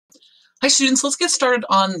Hi students, let's get started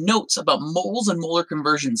on notes about moles and molar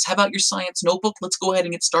conversions. Have out your science notebook. Let's go ahead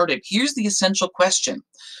and get started. Here's the essential question.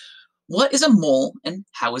 What is a mole and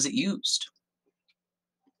how is it used?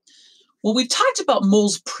 Well, we've talked about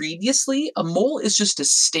moles previously. A mole is just a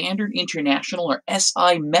standard international or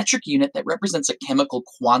SI metric unit that represents a chemical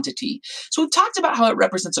quantity. So we've talked about how it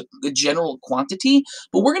represents a general quantity,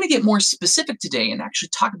 but we're going to get more specific today and actually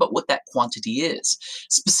talk about what that quantity is.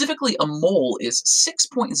 Specifically, a mole is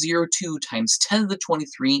 6.02 times 10 to the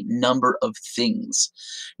 23 number of things.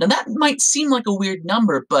 Now that might seem like a weird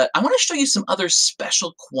number, but I want to show you some other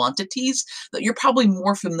special quantities that you're probably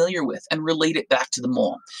more familiar with and relate it back to the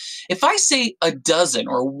mole. If I say a dozen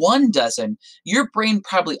or 1 dozen, your brain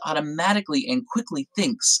probably automatically and quickly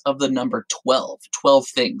thinks of the number 12, 12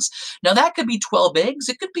 things. Now that could be 12 eggs,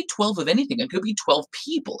 it could be 12 of anything, it could be 12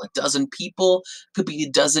 people, a dozen people, could be a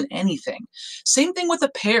dozen anything. Same thing with a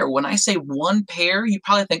pair. When I say one pair, you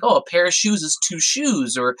probably think, oh, a pair of shoes is 2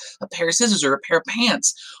 shoes, or a pair of scissors, or a pair of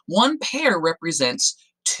pants. One pair represents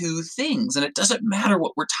 2 things, and it doesn't matter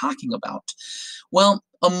what we're talking about. Well,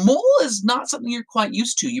 a mole is not something you're quite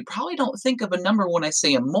used to. You probably don't think of a number when I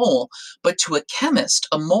say a mole, but to a chemist,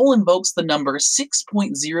 a mole invokes the number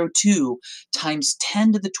 6.02 times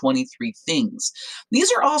 10 to the 23 things.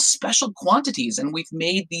 These are all special quantities, and we've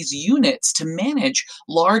made these units to manage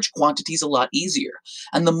large quantities a lot easier.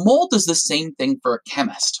 And the mole does the same thing for a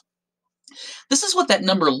chemist. This is what that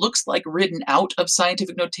number looks like written out of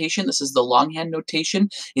scientific notation. This is the longhand notation.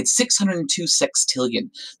 It's 602 sextillion.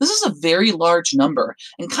 This is a very large number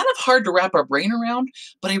and kind of hard to wrap our brain around,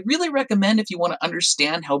 but I really recommend if you want to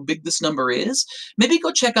understand how big this number is, maybe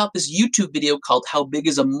go check out this YouTube video called How Big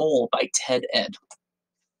is a Mole by Ted Ed.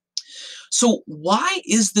 So why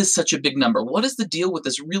is this such a big number? What is the deal with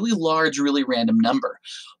this really large, really random number?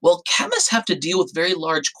 Well, chemists have to deal with very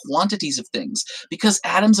large quantities of things. Because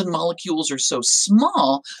atoms and molecules are so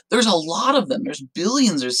small, there's a lot of them. There's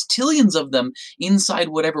billions, there's trillions of them inside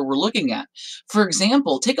whatever we're looking at. For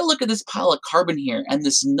example, take a look at this pile of carbon here and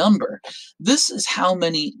this number. This is how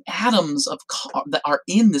many atoms of that are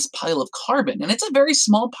in this pile of carbon. And it's a very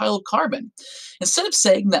small pile of carbon. Instead of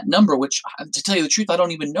saying that number, which to tell you the truth, I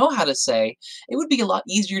don't even know how to say, it would be a lot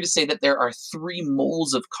easier to say that there are 3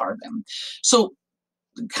 moles of carbon. So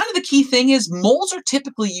kind of the key thing is moles are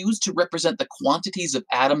typically used to represent the quantities of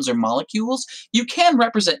atoms or molecules. You can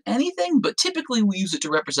represent anything, but typically we use it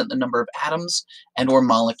to represent the number of atoms and or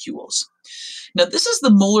molecules. Now, this is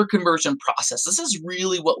the molar conversion process. This is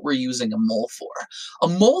really what we're using a mole for. A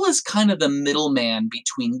mole is kind of the middleman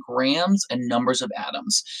between grams and numbers of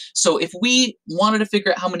atoms. So if we wanted to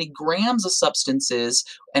figure out how many grams a substance is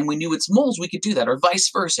and we knew its moles, we could do that, or vice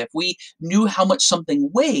versa. If we knew how much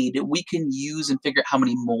something weighed, we can use and figure out how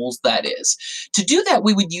many moles that is. To do that,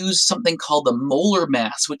 we would use something called the molar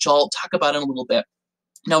mass, which I'll talk about in a little bit.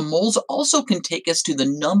 Now, moles also can take us to the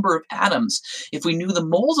number of atoms. If we knew the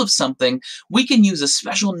moles of something, we can use a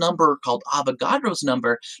special number called Avogadro's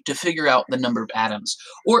number to figure out the number of atoms.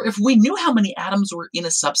 Or if we knew how many atoms were in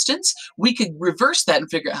a substance, we could reverse that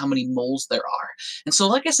and figure out how many moles there are. And so,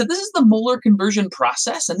 like I said, this is the molar conversion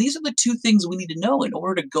process, and these are the 2 things we need to know in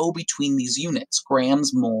order to go between these units: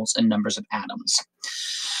 grams, moles, and numbers of atoms.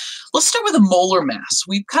 Let's start with a molar mass.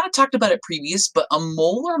 We've kind of talked about it previous, but a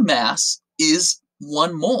molar mass is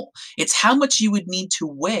 1 mole. It's how much you would need to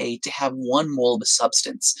weigh to have 1 mole of a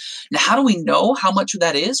substance. Now, how do we know how much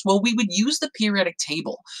that is? Well, we would use the periodic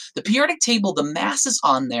table. The periodic table, the masses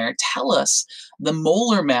on there tell us the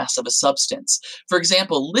molar mass of a substance. For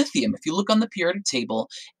example, lithium, if you look on the periodic table,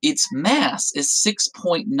 its mass is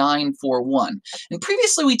 6.941. And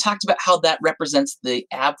previously we talked about how that represents the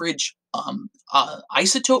average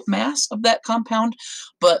isotope mass of that compound.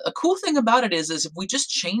 But a cool thing about it is if we just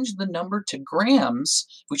change the number to grams,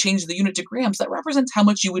 if we change the unit to grams, that represents how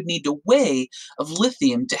much you would need to weigh of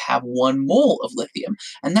lithium to have 1 mole of lithium.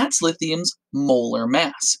 And that's lithium's molar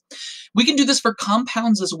mass. We can do this for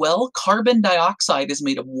compounds as well. Carbon dioxide is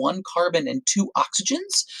made of 1 carbon and 2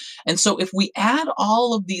 oxygens. And so if we add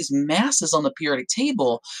all of these masses on the periodic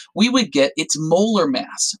table, we would get its molar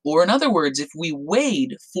mass. Or in other words, if we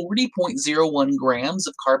weighed 40.01 grams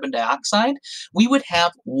of carbon dioxide, we would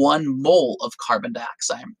have 1 mole of carbon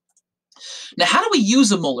dioxide. Now, how do we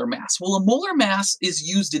use a molar mass? Well, a molar mass is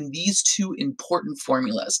used in these 2 important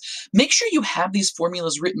formulas. Make sure you have these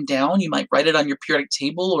formulas written down. You might write it on your periodic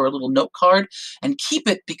table or a little note card and keep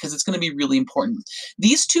it because it's going to be really important.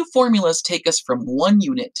 These 2 formulas take us from 1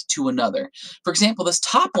 unit to another. For example, this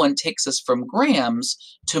top one takes us from grams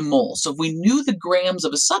to moles. So if we knew the grams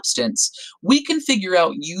of a substance, we can figure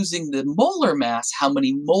out using the molar mass how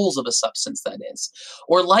many moles of a substance that is.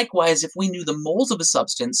 Or likewise, if we knew the moles of a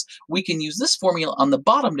substance, we can can use this formula on the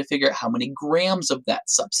bottom to figure out how many grams of that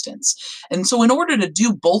substance. And so in order to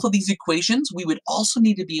do both of these equations, we would also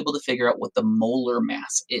need to be able to figure out what the molar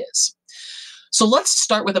mass is. So let's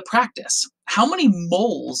start with a practice. How many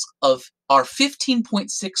moles of our 15.6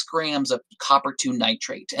 grams of copper 2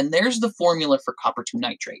 nitrate? And there's the formula for copper 2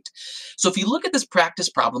 nitrate. So if you look at this practice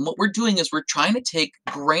problem, what we're doing is we're trying to take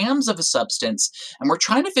grams of a substance and we're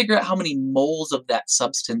trying to figure out how many moles of that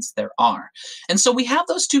substance there are. And so we have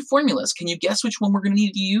those two formulas. Can you guess which one we're going to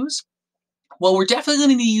need to use? Well, we're definitely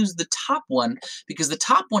going to use the top one because the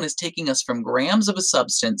top one is taking us from grams of a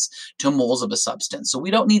substance to moles of a substance. So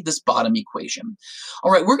we don't need this bottom equation.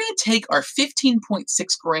 All right, we're going to take our 15.6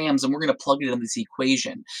 grams and we're going to plug it into this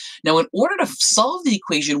equation. Now, in order to solve the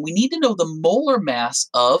equation, we need to know the molar mass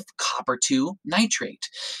of copper 2 nitrate.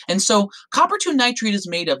 And so copper 2 nitrate is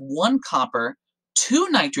made of 1 copper, 2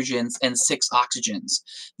 nitrogens, and 6 oxygens.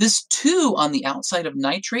 This 2 on the outside of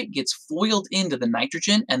nitrate gets foiled into the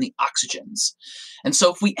nitrogen and the oxygens. And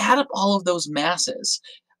so if we add up all of those masses,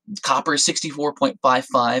 copper is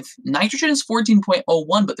 64.55, nitrogen is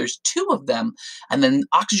 14.01, but there's 2 of them, and then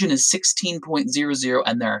oxygen is 16.00,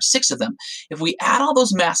 and there are 6 of them. If we add all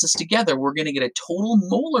those masses together, we're going to get a total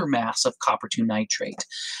molar mass of copper 2 nitrate.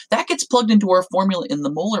 That gets plugged into our formula in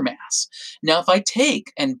the molar mass. Now, if I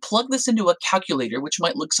take and plug this into a calculator, which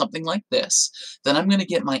might look something like this, then I'm going to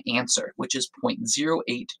get my answer, which is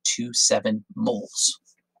 0.0827 moles.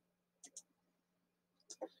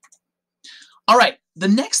 All right, the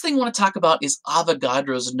next thing I want to talk about is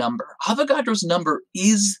Avogadro's number. Avogadro's number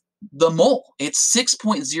is the mole. It's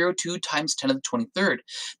 6.02 times 10 to the 23rd.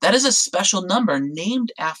 That is a special number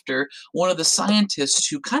named after one of the scientists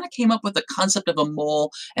who kind of came up with the concept of a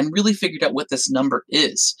mole and really figured out what this number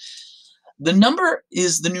is. The number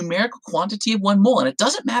is the numerical quantity of 1 mole, and it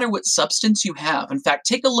doesn't matter what substance you have. In fact,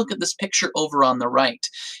 take a look at this picture over on the right.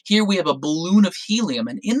 Here we have a balloon of helium,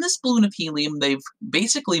 and in this balloon of helium, they've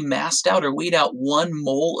basically massed out or weighed out 1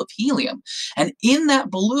 mole of helium. And in that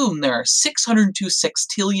balloon, there are 602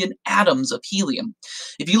 sextillion atoms of helium.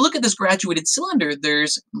 If you look at this graduated cylinder,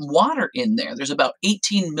 there's water in there. There's about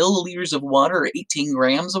 18 milliliters of water, or 18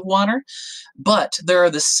 grams of water, but there are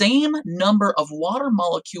the same number of water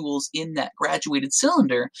molecules in that graduated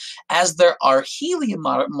cylinder as there are helium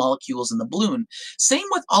molecules in the balloon. Same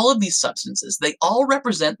with all of these substances. They all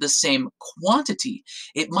represent the same quantity.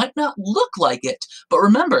 It might not look like it, but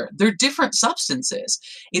remember, they're different substances.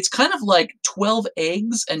 It's kind of like 12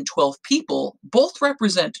 eggs and 12 people both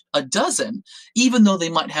represent a dozen, even though they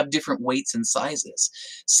might have different weights and sizes.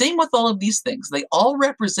 Same with all of these things. They all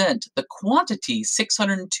represent the quantity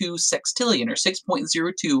 602 sextillion, or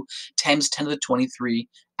 6.02 times 10 to the 23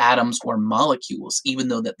 atoms or molecules, even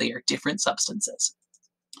though that they are different substances.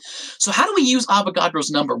 So how do we use Avogadro's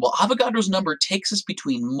number? Well, Avogadro's number takes us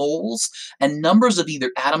between moles and numbers of either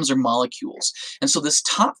atoms or molecules. And so this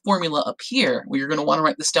top formula up here, you're going to want to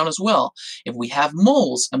write this down as well. If we have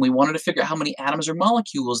moles and we wanted to figure out how many atoms or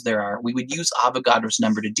molecules there are, we would use Avogadro's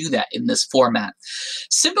number to do that in this format.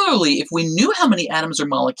 Similarly, if we knew how many atoms or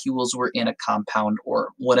molecules were in a compound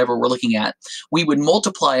or whatever we're looking at, we would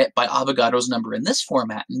multiply it by Avogadro's number in this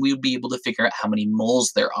format, and we would be able to figure out how many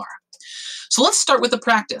moles there are. So let's start with the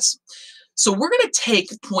practice. So we're going to take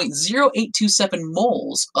 0.0827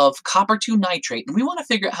 moles of copper 2 nitrate, and we want to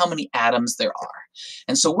figure out how many atoms there are.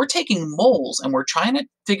 And so we're taking moles, and we're trying to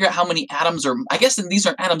figure out how many atoms, or I guess these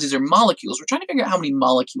aren't atoms, these are molecules. We're trying to figure out how many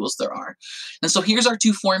molecules there are. And so here's our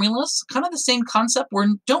 2 formulas, kind of the same concept.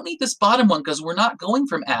 We don't need this bottom one because we're not going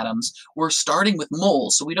from atoms. We're starting with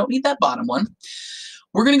moles, so we don't need that bottom one.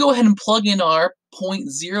 We're going to go ahead and plug in our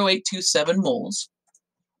 0.0827 moles.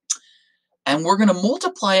 And we're going to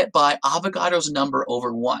multiply it by Avogadro's number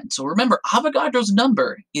over 1. So remember, Avogadro's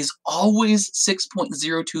number is always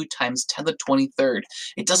 6.02 times 10 to the 23rd.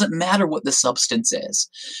 It doesn't matter what the substance is.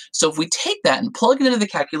 So if we take that and plug it into the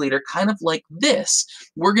calculator kind of like this,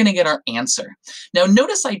 we're going to get our answer. Now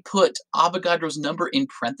notice I put Avogadro's number in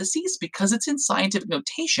parentheses because it's in scientific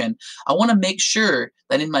notation. I want to make sure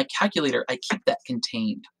that in my calculator I keep that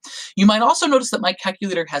contained. You might also notice that my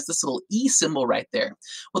calculator has this little E symbol right there.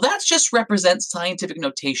 Well, that's just represents scientific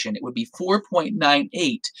notation. It would be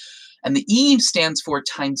 4.98, and the E stands for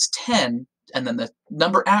times 10, and then the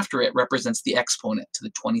number after it represents the exponent to the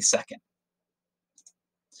 22nd.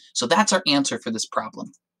 So that's our answer for this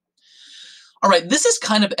problem. All right, this is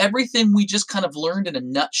kind of everything we just kind of learned in a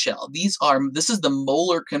nutshell. This is the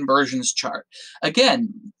molar conversions chart.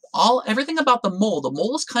 Again, everything about the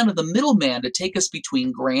mole is kind of the middleman to take us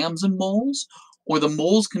between grams and moles, or the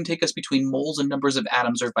moles can take us between moles and numbers of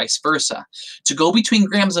atoms or vice versa. To go between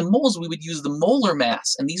grams and moles, we would use the molar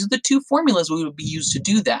mass, and these are the two formulas we would be used to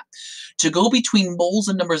do that. To go between moles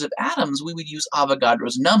and numbers of atoms, we would use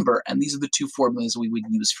Avogadro's number, and these are the two formulas we would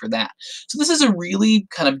use for that. So this is a really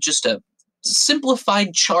kind of just a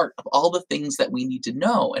simplified chart of all the things that we need to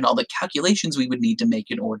know and all the calculations we would need to make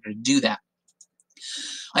in order to do that.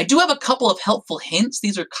 I do have a couple of helpful hints.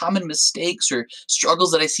 These are common mistakes or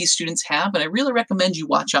struggles that I see students have, and I really recommend you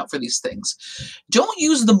watch out for these things. Don't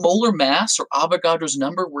use the molar mass or Avogadro's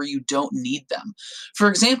number where you don't need them. For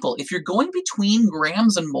example, if you're going between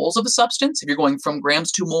grams and moles of a substance, if you're going from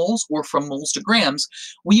grams to moles or from moles to grams,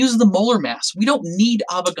 we use the molar mass. We don't need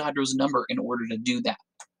Avogadro's number in order to do that.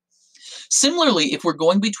 Similarly, if we're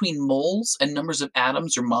going between moles and numbers of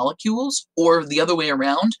atoms or molecules, or the other way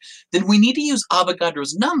around, then we need to use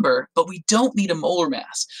Avogadro's number, but we don't need a molar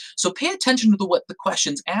mass. So pay attention to what the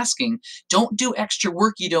question's asking. Don't do extra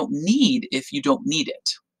work you don't need if you don't need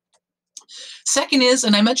it. Second is,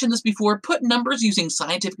 and I mentioned this before, put numbers using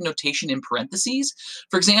scientific notation in parentheses.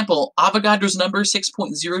 For example, Avogadro's number,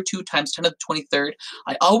 6.02 times 10 to the 23rd,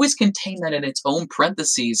 I always contain that in its own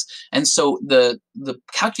parentheses, and so the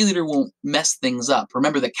calculator won't mess things up.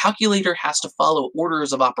 Remember, the calculator has to follow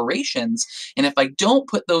orders of operations, and if I don't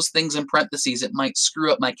put those things in parentheses, it might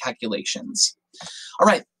screw up my calculations. All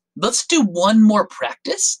right. Let's do one more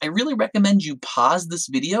practice. I really recommend you pause this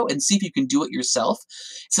video and see if you can do it yourself.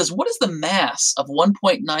 It says, what is the mass of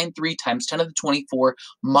 1.93 times 10 to the 24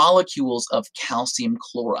 molecules of calcium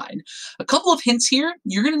chloride? A couple of hints here.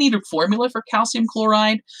 You're going to need a formula for calcium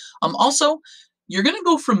chloride. Also, you're going to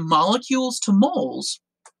go from molecules to moles,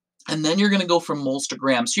 and then you're going to go from moles to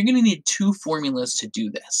grams. So you're going to need two formulas to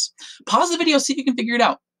do this. Pause the video, see if you can figure it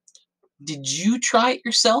out. Did you try it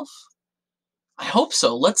yourself? I hope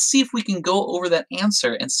so. Let's see if we can go over that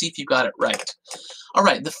answer and see if you got it right. All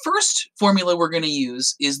right, the first formula we're going to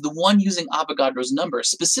use is the one using Avogadro's number,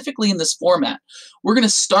 specifically in this format. We're going to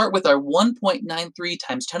start with our 1.93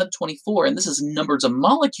 times 10 to the 24, and this is numbers of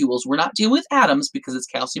molecules. We're not dealing with atoms because it's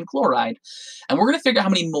calcium chloride, and we're going to figure out how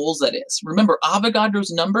many moles that is. Remember,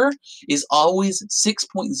 Avogadro's number is always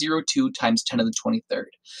 6.02 times 10 to the 23rd.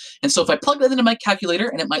 And so if I plug that into my calculator,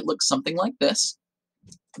 and it might look something like this,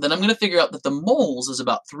 then I'm going to figure out that the moles is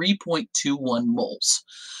about 3.21 moles.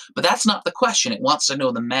 But that's not the question. It wants to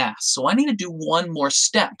know the mass. So I need to do one more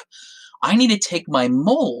step. I need to take my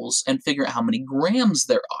moles and figure out how many grams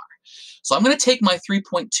there are. So I'm going to take my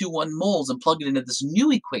 3.21 moles and plug it into this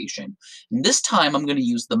new equation. And this time I'm going to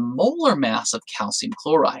use the molar mass of calcium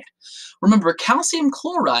chloride. Remember, calcium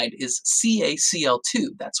chloride is CaCl2.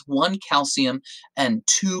 That's one calcium and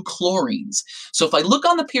two chlorines. So if I look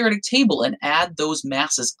on the periodic table and add those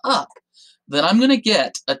masses up, then I'm going to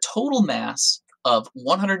get a total mass of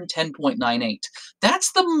 110.98.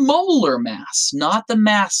 That's the molar mass, not the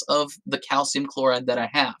mass of the calcium chloride that I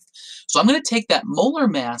have. So I'm going to take that molar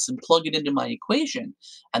mass and plug it into my equation,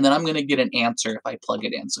 and then I'm going to get an answer if I plug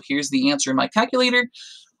it in. So here's the answer in my calculator.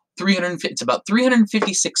 It's about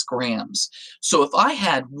 356 grams. So if I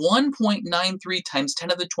had 1.93 times 10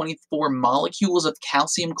 to the 24 molecules of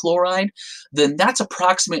calcium chloride, then that's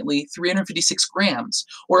approximately 356 grams.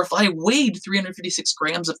 Or if I weighed 356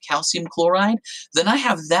 grams of calcium chloride, then I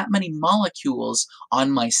have that many molecules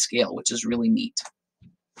on my scale, which is really neat.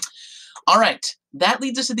 All right, that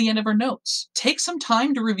leads us to the end of our notes. Take some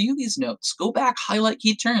time to review these notes. Go back, highlight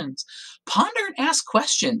key terms. Ponder and ask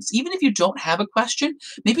questions. Even if you don't have a question,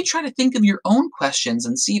 maybe try to think of your own questions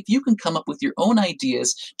and see if you can come up with your own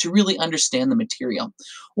ideas to really understand the material.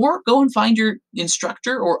 Or go and find your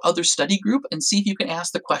instructor or other study group and see if you can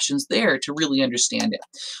ask the questions there to really understand it.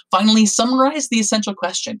 Finally, summarize the essential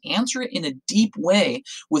question. Answer it in a deep way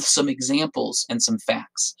with some examples and some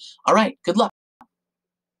facts. All right, good luck.